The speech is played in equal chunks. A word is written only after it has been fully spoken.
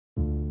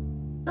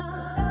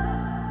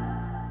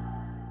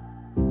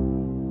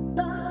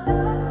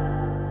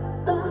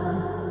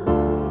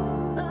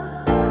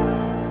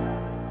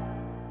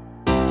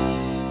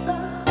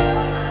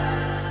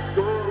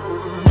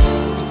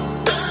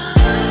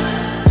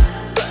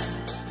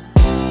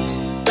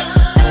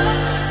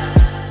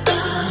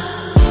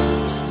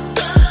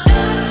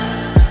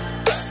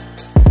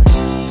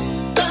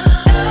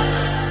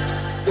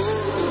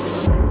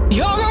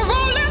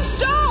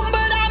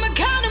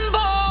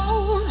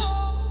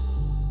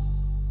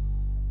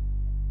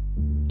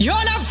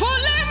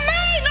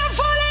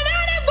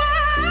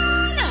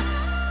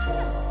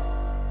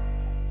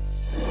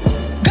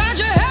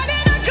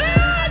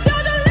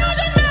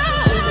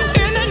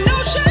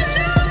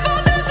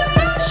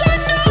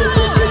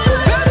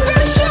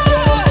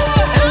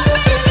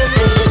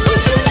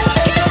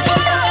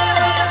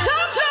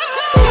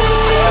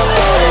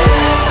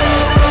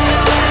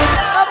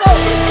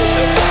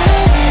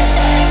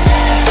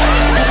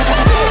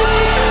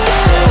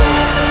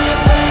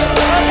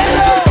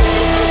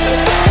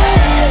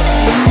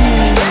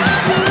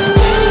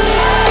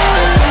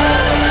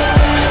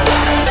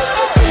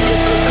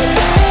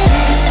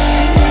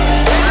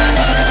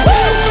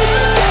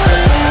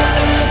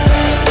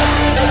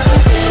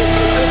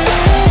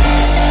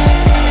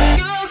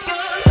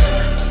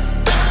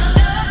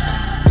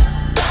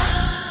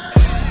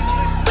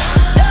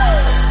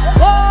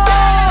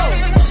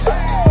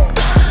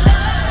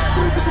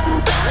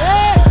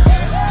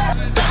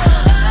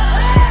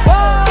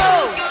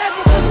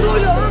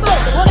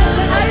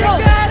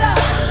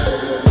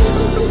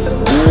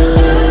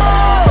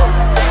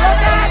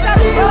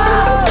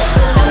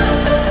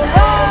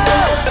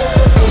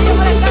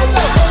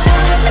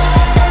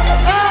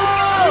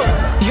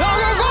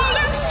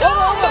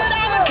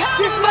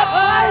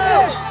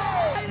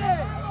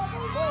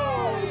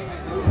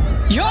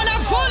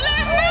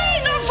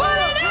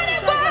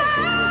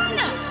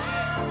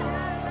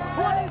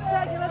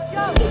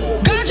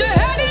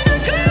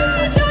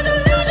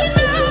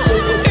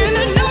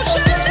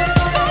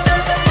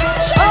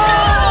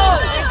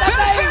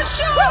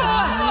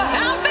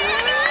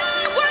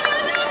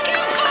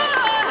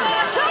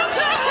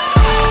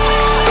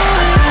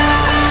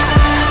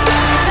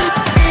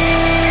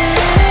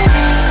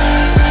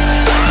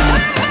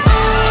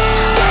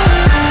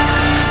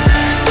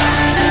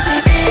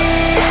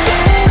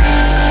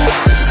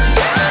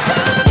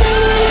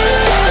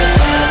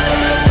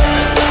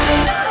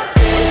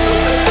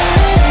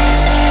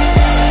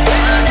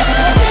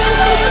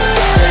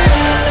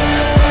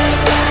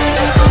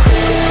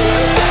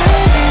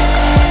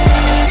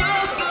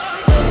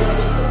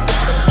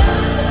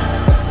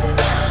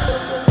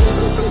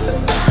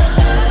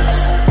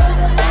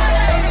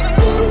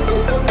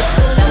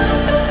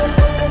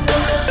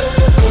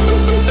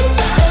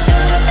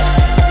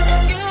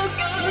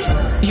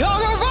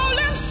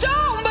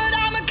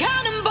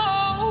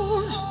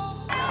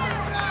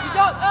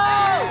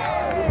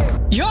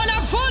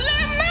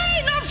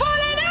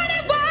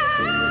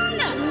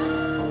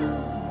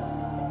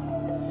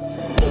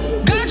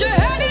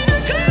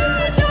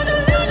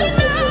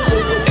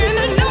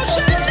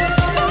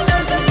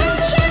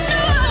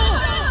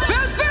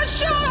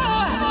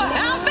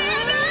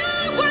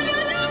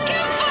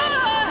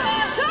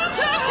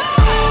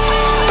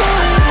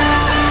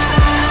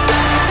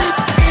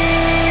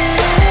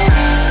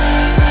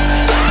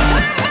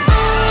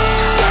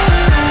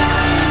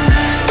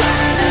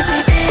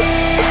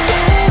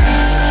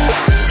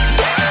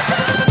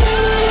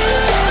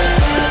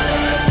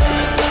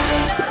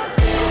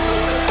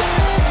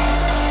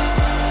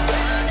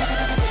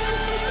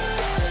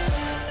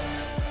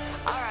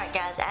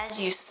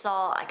you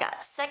saw, I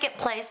got second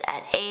place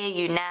at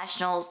AAU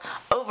Nationals.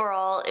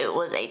 Overall, it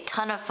was a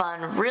ton of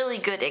fun, really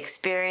good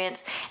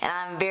experience, and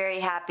I'm very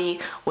happy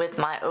with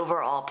my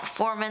overall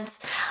performance.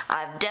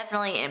 I've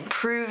definitely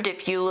improved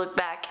if you look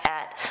back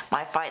at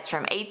my fights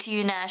from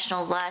AAU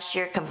Nationals last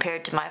year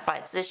compared to my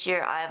fights this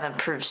year. I have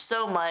improved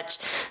so much,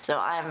 so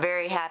I am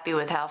very happy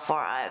with how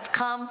far I have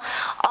come.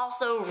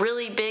 Also,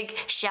 really big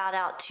shout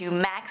out to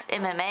Max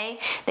MMA.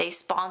 They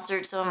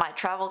sponsored some of my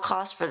travel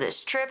costs for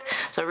this trip,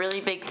 so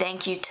really big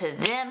thank you to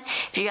them.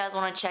 If you guys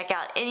want to check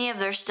out any of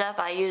their stuff,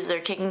 I use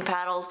their kicking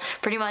paddles.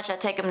 Pretty much I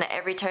take them to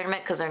every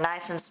tournament because they're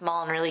nice and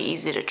small and really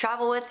easy to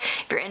travel with.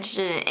 If you're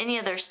interested in any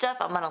of their stuff,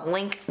 I'm going to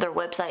link their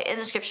website in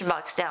the description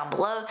box down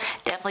below.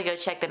 Definitely go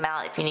check them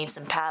out if you need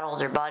some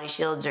paddles or body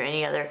shields or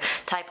any other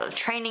type of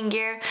training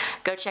gear.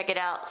 Go check it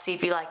out, see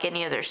if you like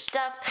any of their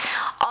stuff.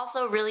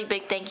 Also, really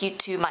big thank you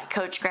to my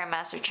coach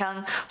Grandmaster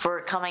Chung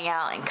for coming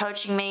out and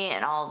coaching me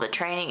and all of the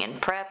training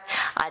and prep.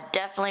 I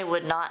definitely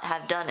would not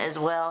have done as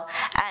well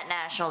at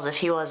Nationals if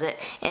he wasn't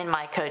in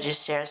my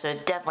coach's chair, so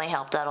it definitely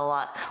helped out a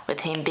lot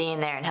with him being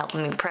there and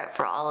helping me prep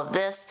for all of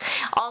this.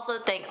 Also,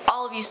 thank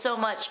all of you so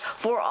much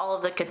for all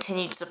of the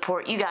continued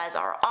support. You guys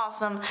are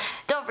awesome.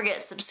 Don't forget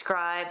to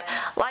subscribe,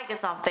 like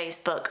us on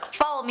Facebook, look,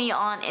 follow me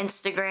on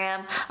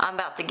Instagram. I'm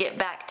about to get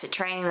back to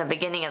training the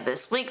beginning of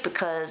this week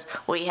because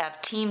we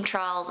have team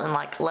trials in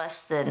like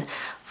less than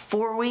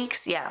 4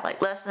 weeks. Yeah,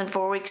 like less than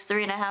 4 weeks,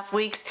 3.5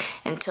 weeks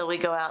until we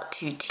go out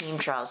to team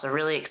trials. So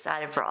really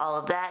excited for all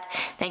of that.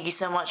 Thank you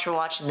so much for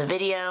watching the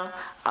video.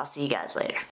 I'll see you guys later.